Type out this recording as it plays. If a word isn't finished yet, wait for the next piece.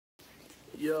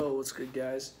Yo, what's good,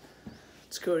 guys?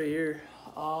 It's Cody here.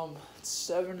 It's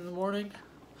 7 in the morning.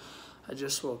 I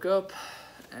just woke up,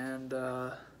 and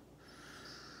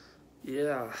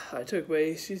yeah, I took my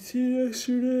ACT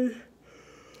yesterday.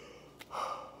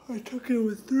 I took it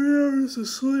with 3 hours of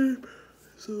sleep,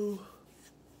 so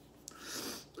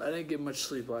I didn't get much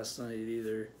sleep last night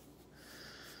either.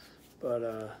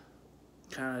 But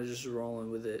kind of just rolling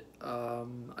with it.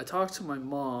 I talked to my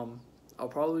mom. I'll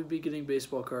probably be getting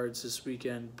baseball cards this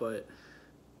weekend, but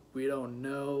we don't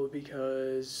know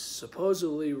because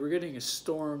supposedly we're getting a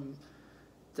storm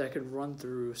that could run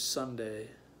through Sunday.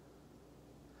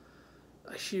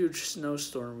 A huge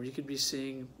snowstorm where you could be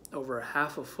seeing over a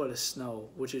half a foot of snow,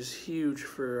 which is huge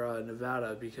for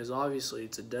Nevada because obviously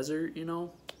it's a desert,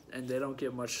 and they don't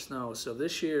get much snow. So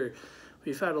this year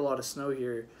we've had a lot of snow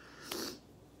here.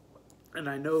 And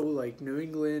I know, like, New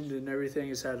England and everything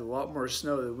has had a lot more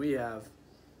snow than we have.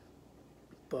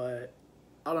 But,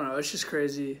 I don't know. It's just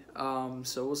crazy.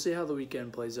 So we'll see how the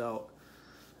weekend plays out.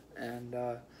 And,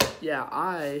 yeah,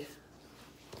 I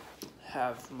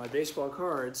have my baseball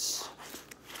cards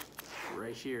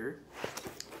right here.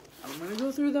 I'm going to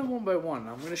go through them one by one.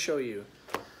 I'm going to show you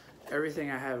everything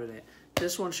I have in it.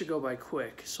 This one should go by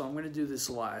quick. So I'm going to do this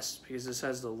last because this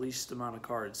has the least amount of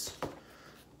cards.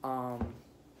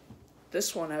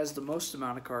 This one has the most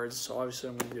amount of cards, so obviously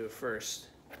I'm going to do it first.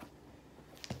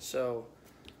 So,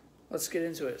 let's get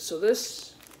into it. So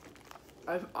this,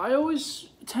 I always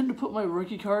tend to put my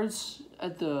rookie cards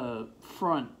at the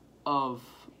front of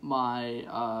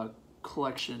my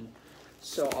collection.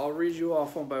 So I'll read you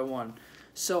off one by one.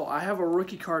 So I have a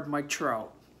rookie card, Mike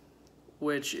Trout,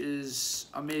 which is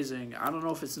amazing. I don't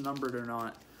know if it's numbered or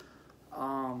not.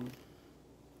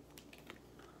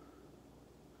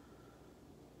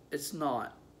 It's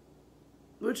not,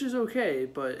 which is okay,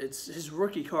 but it's his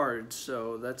rookie card,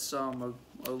 so that's a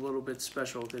little bit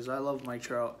special because I love Mike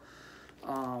Trout.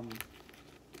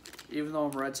 Even though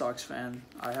I'm a Red Sox fan,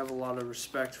 I have a lot of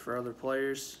respect for other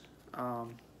players.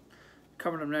 Coming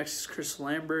up next is Chris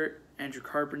Lambert, Andrew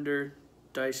Carpenter,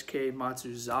 Daisuke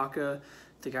Matsuzaka,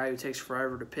 the guy who takes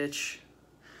forever to pitch.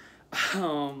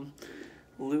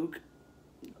 Luke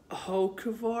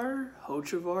Hochevar,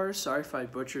 sorry if I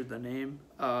butchered the name.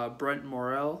 Brent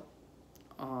Morel,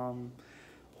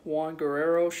 Juan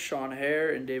Guerrero, Sean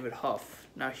Hare, and David Huff.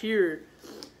 Now here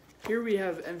we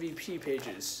have MVP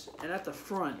pages, and at the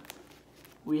front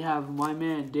we have my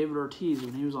man David Ortiz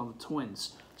when he was on the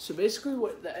Twins. So basically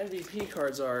what the MVP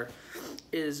cards are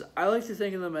is I like to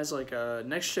think of them as like a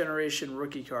next generation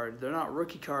rookie card. They're not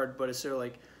rookie card, but it's their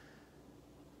like,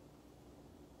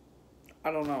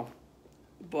 I don't know.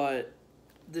 But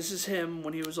this is him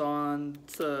when he was on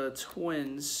the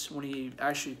Twins, when he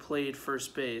actually played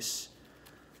first base.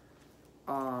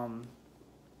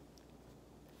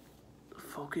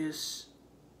 Focus.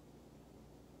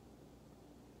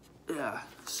 Yeah,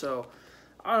 so,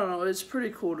 I don't know, it's pretty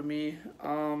cool to me.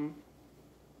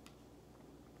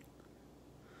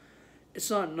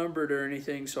 It's not numbered or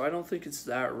anything, so I don't think it's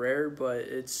that rare, but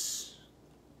it's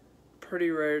pretty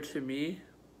rare to me.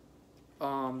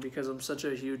 Because I'm such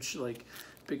a huge,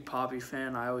 Big Papi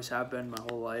fan. I always have been my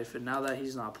whole life. And now that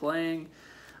he's not playing,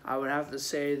 I would have to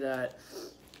say that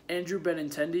Andrew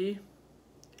Benintendi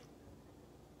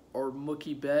or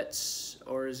Mookie Betts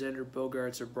or Xander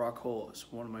Bogaerts or Brock Holt is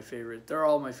one of my favorites. They're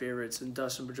all my favorites, and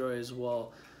Dustin Pedroia as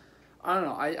well. I don't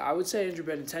know. I would say Andrew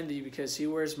Benintendi because he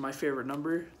wears my favorite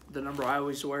number, the number I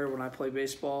always wear when I play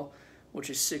baseball,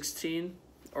 which is 16,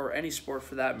 or any sport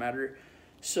for that matter.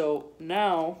 So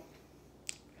now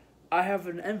I have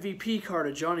an MVP card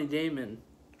of Johnny Damon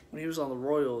when he was on the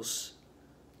Royals.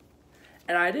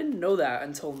 And I didn't know that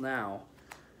until now.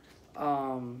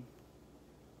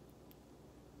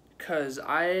 Because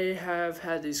I have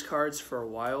had these cards for a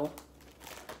while.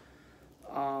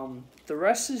 The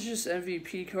rest is just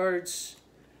MVP cards.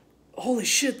 Holy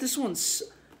shit, this one's...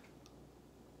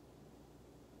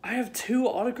 I have 2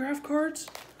 autograph cards?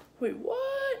 Wait,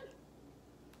 what?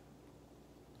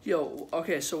 Yo,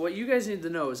 okay, so what you guys need to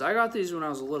know is I got these when I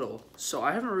was little, so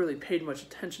I haven't really paid much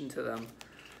attention to them.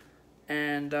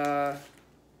 And,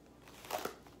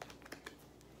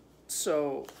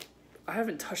 so I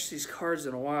haven't touched these cards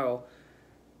in a while.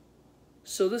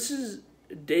 So this is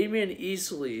Damian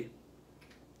Easley,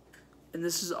 and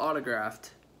this is autographed.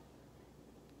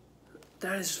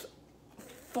 That is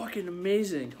fucking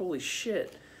amazing. Holy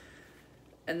shit.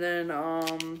 And then, I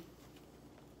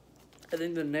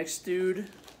think the next dude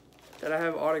that I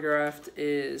have autographed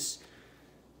is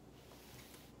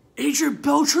Adrian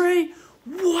Beltre?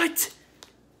 What?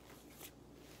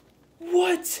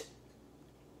 What?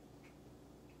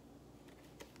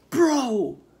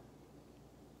 Bro!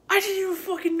 didn't even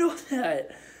fucking know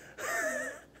that.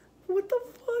 What the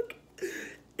fuck?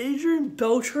 Adrian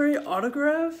Beltre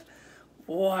autograph?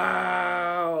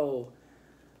 Wow.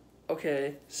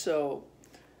 Okay, so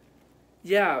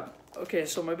yeah. Okay,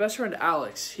 so my best friend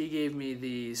Alex, he gave me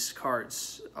these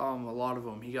cards. A lot of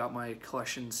them. He got my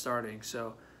collection starting.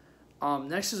 So,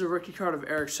 next is a rookie card of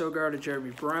Eric Sogard and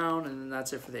Jeremy Brown, and then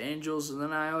that's it for the Angels. And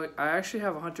then I actually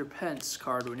have a Hunter Pence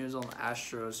card when he was on the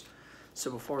Astros, so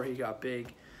before he got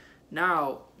big.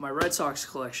 Now, my Red Sox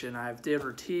collection, I have David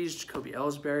Ortiz, Jacoby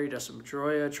Ellsbury, Dustin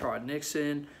Pedroia, Trot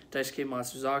Nixon, Daisuke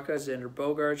Matsuzaka, Xander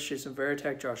Bogaerts, Jason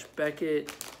Varitek, Josh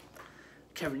Beckett,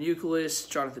 Kevin Youkilis,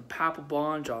 Jonathan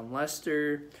Papelbon, John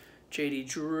Lester, J.D.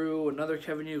 Drew, another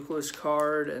Kevin Youkilis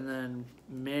card, and then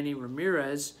Manny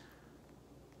Ramirez.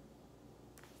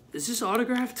 Is this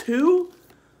autographed too?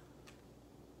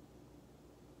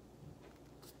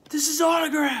 This is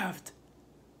autographed!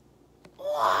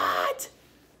 What?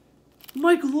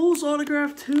 Mike Lowell's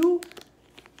autographed too?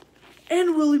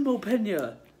 And Willie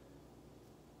Mopena.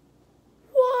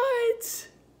 What?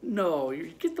 No,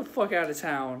 you get the fuck out of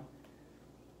town.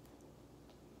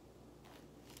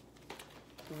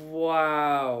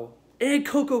 Wow. And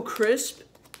Coco Crisp.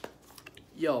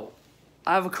 Yo,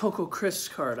 I have a Coco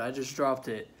Crisp card. I just dropped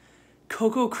it.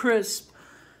 Coco Crisp,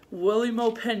 Willie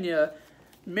Mopena,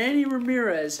 Manny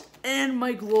Ramirez, and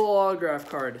Mike Lowell autograph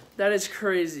card. That is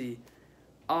crazy.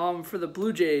 For the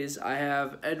Blue Jays, I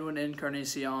have Edwin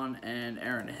Encarnacion and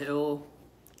Aaron Hill.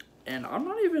 And I'm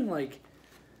not even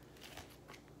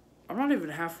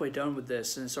halfway done with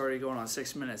this, and it's already going on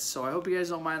 6 minutes. So I hope you guys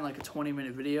don't mind like a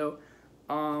 20-minute video.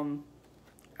 I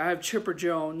have Chipper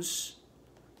Jones,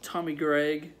 Tommy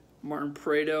Gregg, Martin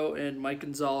Prado, and Mike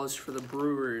Gonzalez for the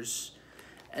Brewers.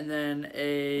 And then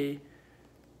a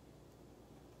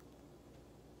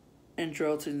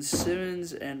Andrelton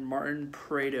Simmons and Martin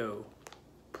Prado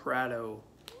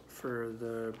for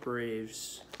the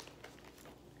Braves.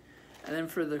 And then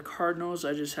for the Cardinals,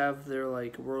 I just have their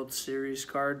like World Series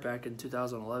card back in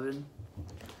 2011.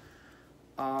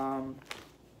 And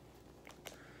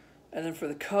then for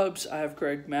the Cubs, I have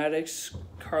Greg Maddux,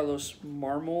 Carlos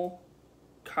Marmol,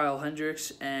 Kyle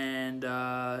Hendricks, and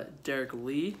Derek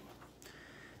Lee.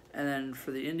 And then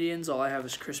for the Indians, all I have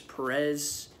is Chris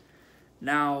Perez.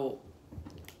 Now,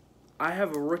 I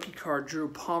have a rookie card, Drew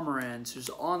Pomeranz, who's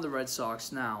on the Red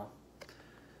Sox now,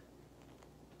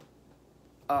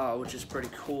 which is pretty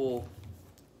cool.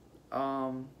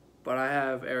 But I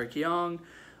have Eric Young,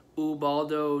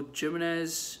 Ubaldo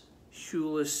Jimenez,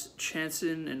 Hulis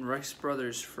Chanson, and Rex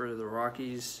Brothers for the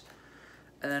Rockies.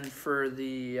 And then for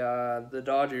the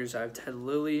Dodgers, I have Ted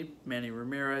Lilly, Manny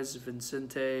Ramirez,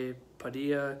 Vincente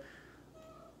Padilla,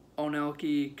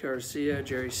 Onelki Garcia,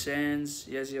 Jerry Sands,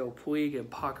 Yasiel Puig, and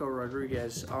Paco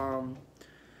Rodriguez.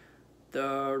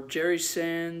 The Jerry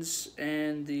Sands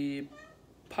and the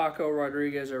Paco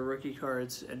Rodriguez are rookie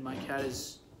cards, and my cat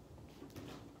is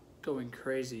going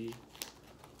crazy.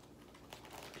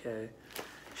 Okay.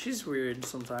 She's weird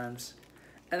sometimes.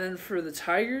 And then for the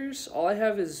Tigers, all I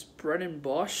have is Brennan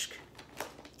Bosch.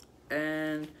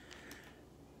 And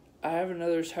I have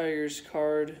another Tigers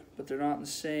card, but they're not the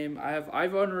same. I have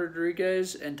Ivan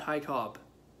Rodriguez and Ty Cobb.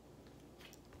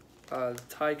 The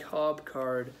Ty Cobb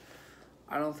card,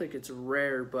 I don't think it's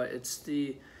rare, but it's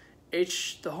the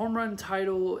home run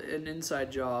title and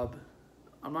inside job.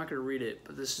 I'm not going to read it,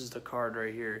 but this is the card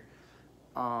right here.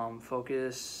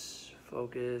 Focus. There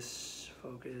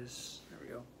we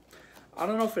go. I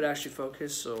don't know if it actually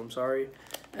focused, so I'm sorry.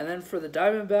 And then for the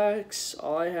Diamondbacks,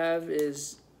 all I have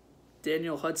is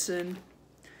Daniel Hudson.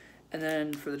 And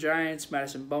then for the Giants,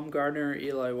 Madison Bumgarner,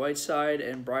 Eli Whiteside,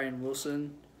 and Brian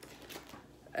Wilson.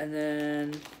 And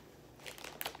then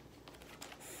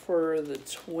for the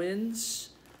Twins,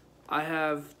 I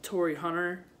have Torrey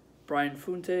Hunter, Brian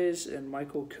Fuentes, and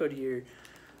Michael Cuddyer.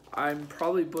 I'm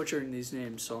probably butchering these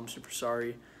names, so I'm super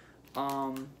sorry.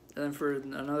 And then for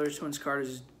another Twins card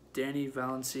is Danny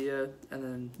Valencia, and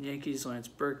then Yankees, Lance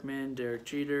Berkman, Derek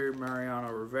Jeter, Mariano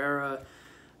Rivera,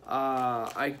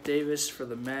 Ike Davis for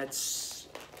the Mets,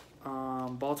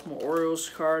 Baltimore Orioles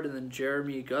card, and then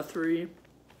Jeremy Guthrie,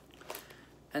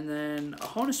 and then a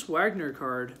Honus Wagner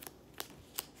card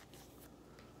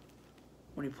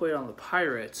when he played on the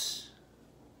Pirates.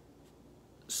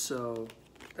 So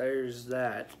there's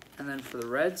that. And then for the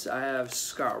Reds, I have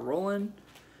Scott Rowland,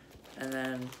 and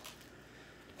then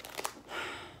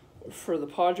for the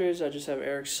Padres, I just have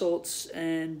Eric Stoltz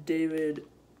and David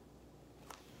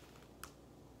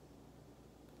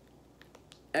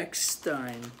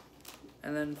Eckstein.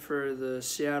 And then for the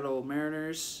Seattle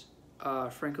Mariners,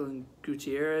 Franklin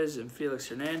Gutierrez and Felix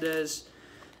Hernandez.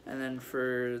 And then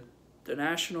for the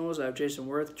Nationals, I have Jason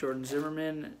Worth, Jordan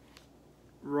Zimmerman,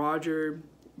 Roger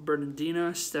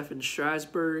Bernardina, Stefan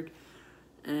Strasburg,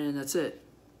 and that's it.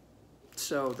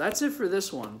 So that's it for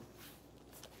this one.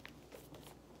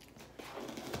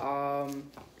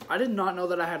 I did not know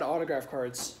that I had autograph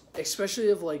cards, especially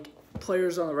of like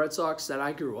players on the Red Sox that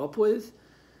I grew up with,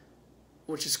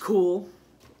 which is cool.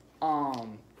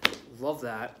 Love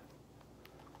that.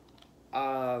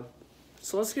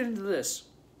 So let's get into this.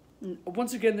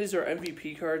 Once again, these are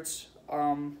MVP cards.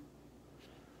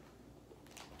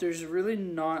 There's really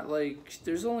not like,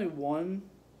 there's only one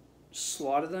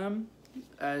slot of them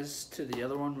as to the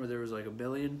other one where there was like a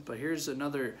billion. But here's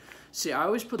another. See, I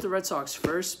always put the Red Sox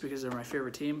first because they're my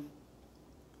favorite team.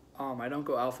 I don't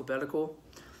go alphabetical.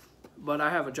 But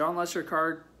I have a John Lester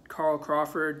card, Carl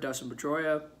Crawford, Dustin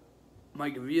Pedroia,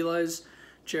 Mike Aviles,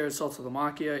 Jared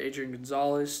Saltalamacchia, Adrian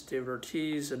Gonzalez, David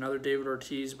Ortiz, another David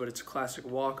Ortiz, but it's a classic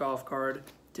walk-off card,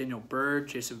 Daniel Byrd,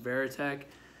 Jason Varitek,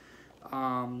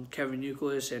 Kevin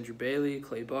Youkilis, Andrew Bailey,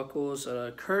 Clay Buchholz,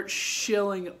 a Curt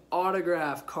Schilling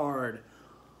autograph card.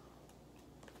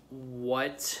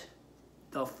 What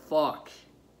the fuck?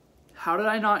 How did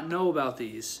I not know about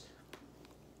these?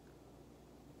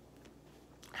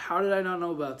 How did I not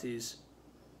know about these?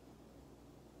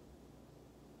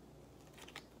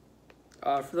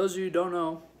 For those of you who don't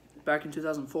know, back in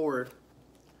 2004,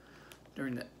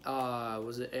 during the,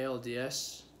 was it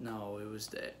ALDS? No, it was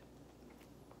the,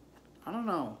 I don't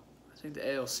know. I think the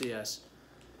ALCS.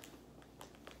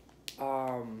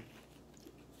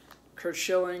 Curt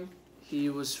Schilling, he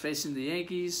was facing the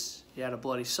Yankees. He had a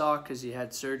bloody sock because he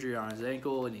had surgery on his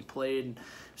ankle and he played. And it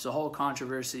was a whole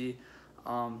controversy.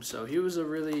 So he was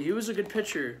a good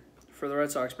pitcher for the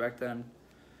Red Sox back then.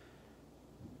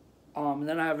 And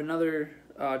then I have another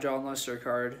John Lester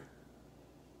card.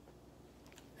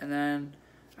 And then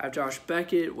I have Josh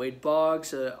Beckett, Wade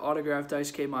Boggs, an autographed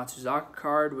Daisuke Matsuzaka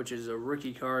card, which is a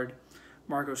rookie card.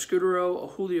 Marco Scutaro, a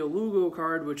Julio Lugo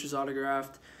card, which is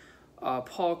autographed.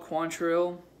 Paul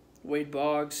Quantrill, Wade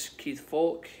Boggs, Keith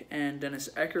Folk, and Dennis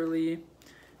Eckersley.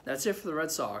 That's it for the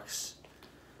Red Sox.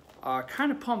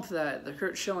 Kind of pumped that the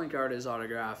Curt Schilling card is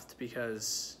autographed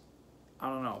because, I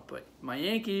don't know. But my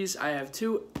Yankees, I have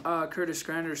two Curtis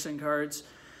Granderson cards.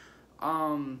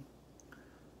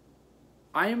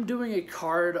 I am doing a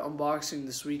card unboxing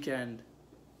this weekend.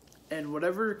 And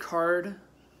whatever card,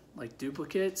 like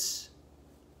duplicates,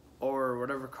 or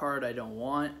whatever card I don't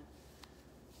want,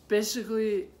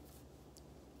 basically,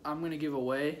 I'm going to give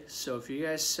away. So if you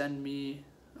guys send me...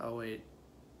 Oh, wait.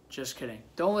 Just kidding.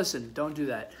 Don't listen. Don't do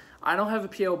that. I don't have a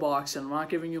P.O. box, and I'm not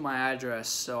giving you my address,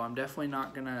 so I'm definitely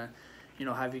not going to,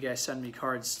 have you guys send me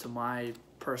cards to my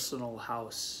personal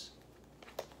house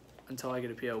until I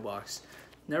get a P.O. box.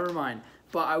 Never mind.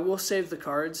 But I will save the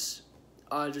cards.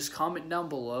 Just comment down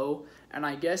below, and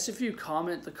I guess if you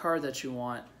comment the card that you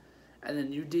want, and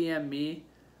then you DM me,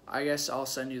 I guess I'll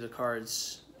send you the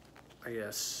cards, I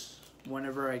guess,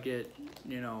 whenever I get,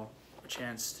 a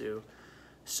chance to.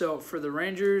 So for the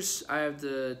Rangers, I have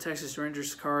the Texas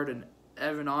Rangers card, an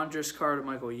Evan Andres card of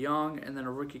Michael Young, and then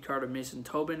a rookie card of Mason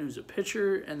Tobin, who's a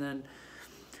pitcher, and then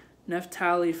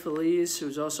Neftali Feliz,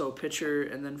 who's also a pitcher,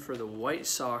 and then for the White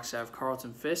Sox, I have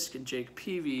Carlton Fisk and Jake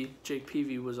Peavy. Jake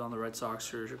Peavy was on the Red Sox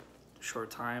for a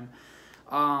short time.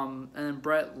 And then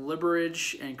Brett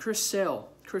Liberidge and Chris Sale.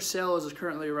 Chris Sale is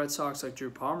currently a Red Sox like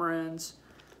Drew Pomeranz.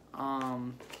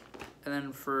 And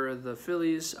then for the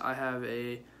Phillies, I have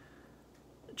a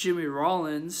Jimmy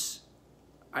Rollins,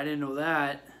 I didn't know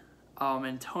that,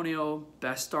 Antonio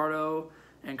Bastardo,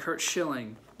 and Curt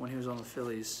Schilling when he was on the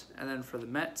Phillies. And then for the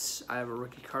Mets, I have a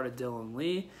rookie card of Dylan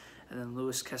Lee, and then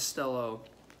Luis Castillo.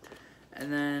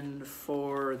 And then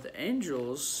for the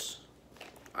Angels,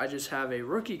 I just have a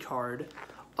rookie card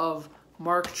of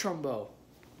Mark Trumbo.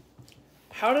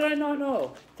 How did I not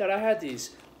know that I had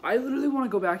these? I literally want to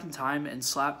go back in time and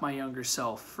slap my younger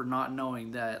self for not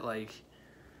knowing that,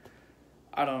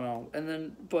 I don't know. And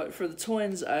then, but for the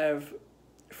Twins, I have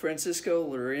Francisco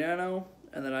Liriano,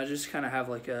 and then I just kind of have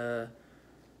a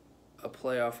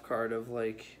playoff card of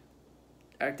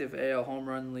active AL home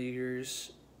run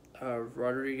leaguers,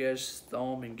 Rodriguez,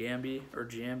 Thome, and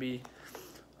Jambi.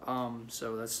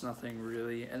 So that's nothing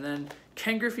really. And then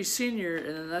Ken Griffey Sr.,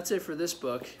 and then that's it for this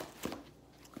book.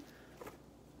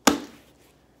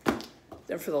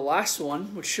 Then for the last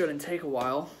one, which shouldn't take a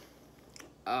while,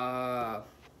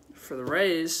 for the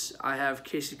Rays, I have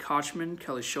Casey Kochman,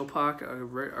 Kelly Shopak, a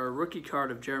rookie card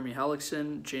of Jeremy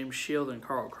Hellickson, James Shield, and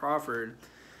Carl Crawford.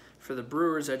 For the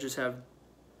Brewers, I just have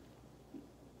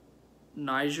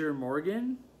Niger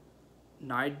Morgan.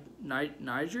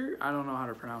 Niger? I don't know how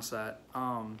to pronounce that.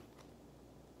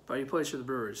 But he plays for the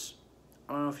Brewers.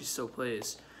 I don't know if he still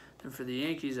plays. Then for the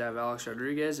Yankees, I have Alex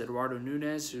Rodriguez, Eduardo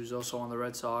Nunez, who's also on the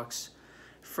Red Sox,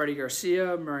 Freddie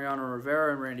Garcia, Mariano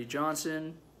Rivera, and Randy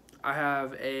Johnson. I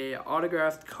have a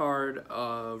autographed card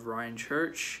of Ryan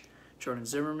Church, Jordan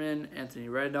Zimmerman, Anthony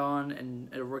Rendon,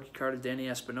 and a rookie card of Danny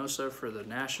Espinosa for the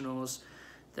Nationals.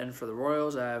 Then for the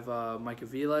Royals, I have Mike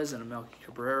Aviles and Melky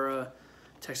Cabrera.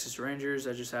 Texas Rangers,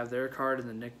 I just have their card, and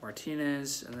then Nick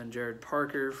Martinez, and then Jared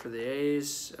Parker for the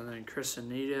A's, and then Chris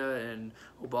Anita and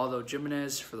Ubaldo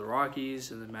Jimenez for the Rockies,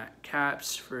 and then Matt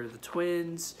Capps for the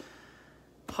Twins,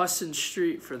 Huston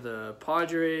Street for the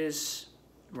Padres,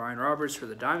 Ryan Roberts for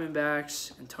the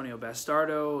Diamondbacks, Antonio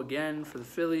Bastardo again for the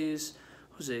Phillies,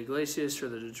 Jose Iglesias for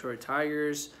the Detroit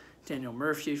Tigers, Daniel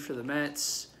Murphy for the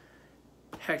Mets,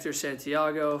 Hector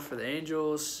Santiago for the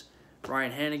Angels,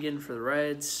 Ryan Hannigan for the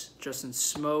Reds, Justin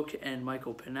Smoke and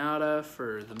Michael Pineda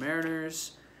for the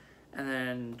Mariners, and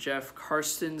then Jeff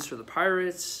Karstens for the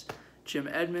Pirates, Jim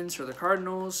Edmonds for the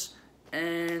Cardinals,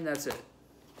 and that's it.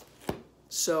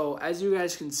 So as you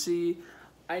guys can see,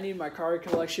 I need my card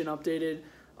collection updated.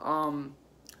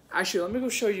 Actually, let me go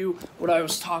show you what I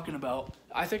was talking about.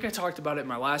 I think I talked about it in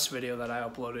my last video that I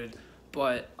uploaded,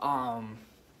 but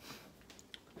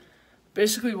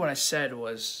basically what I said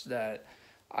was that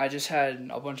I just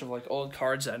had a bunch of like old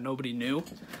cards that nobody knew.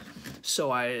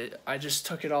 So I just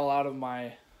took it all out of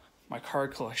my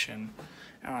card collection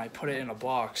and I put it in a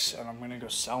box and I'm going to go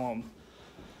sell them.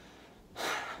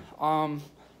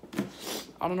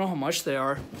 I don't know how much they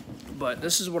are, but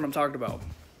this is what I'm talking about.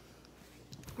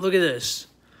 Look at this.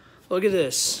 Look at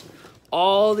this.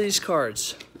 All these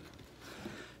cards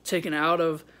taken out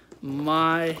of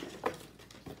my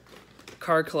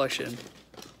card collection.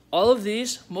 All of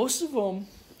these, most of them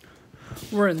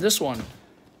were in this one.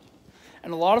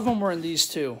 And a lot of them were in these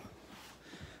too.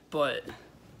 But,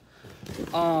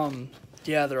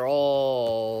 yeah, they're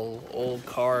all old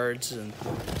cards and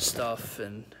stuff.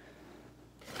 And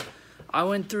I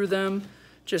went through them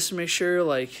just to make sure,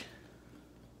 like,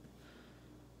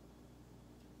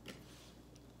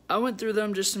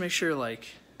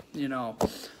 you know,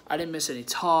 I didn't miss any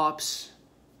tops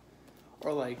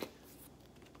or, like,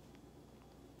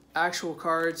 actual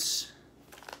cards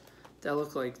that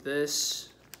look like this,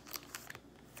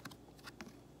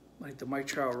 like the Mike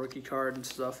Trout rookie card and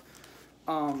stuff.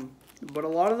 But a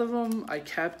lot of them I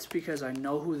kept because I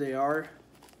know who they are,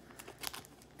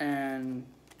 and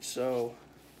so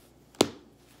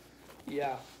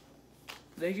yeah.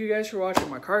 Thank you guys for watching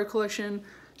my card collection.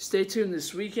 Stay tuned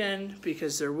this weekend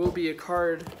because there will be a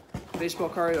baseball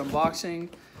card unboxing.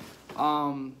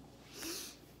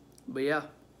 But yeah.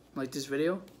 Like this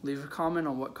video, leave a comment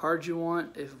on what cards you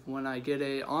want when I get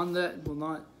well,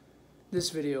 not this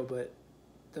video, but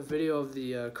the video of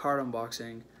the card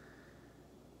unboxing.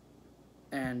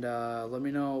 And let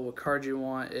me know what card you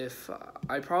want.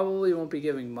 I probably won't be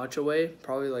giving much away,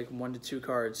 probably like 1 to 2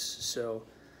 cards. So,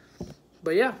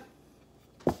 but yeah,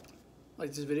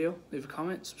 like this video, leave a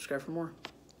comment, subscribe for more.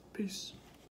 Peace.